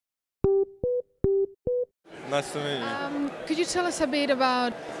Nice to meet you. Could you tell us a bit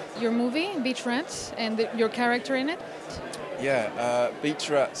about your movie, Beach Rats, and your character in it? Yeah, Beach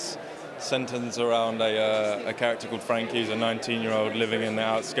Rats centers around a character called Frankie. He's a 19-year-old living in the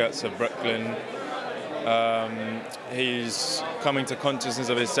outskirts of Brooklyn. He's coming to consciousness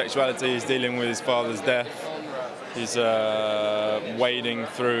of his sexuality. He's dealing with his father's death. He's wading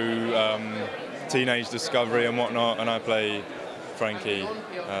through teenage discovery and whatnot, and I play Frankie.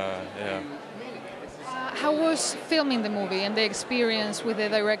 Yeah. How was filming the movie and the experience with the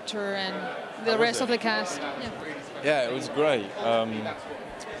director and the rest of the cast? Yeah, it was great.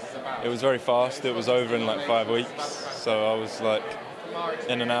 It was very fast. It was over in like 5 weeks, so I was like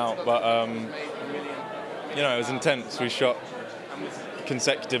in and out. But you know, it was intense. We shot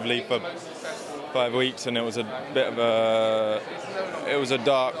consecutively for 5 weeks, and it was a bit of a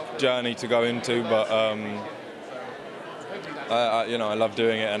dark journey to go into. But you know, I love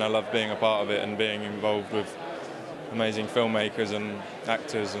doing it, and I love being a part of it, and being involved with amazing filmmakers and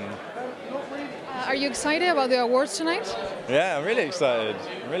actors. And are you excited about the awards tonight? yeah, I'm really excited.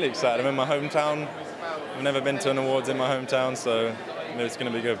 I'm really excited. I'm in my hometown. I've never been to an awards in my hometown, so it's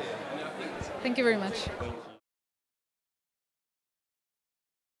going to be good. Thank you very much.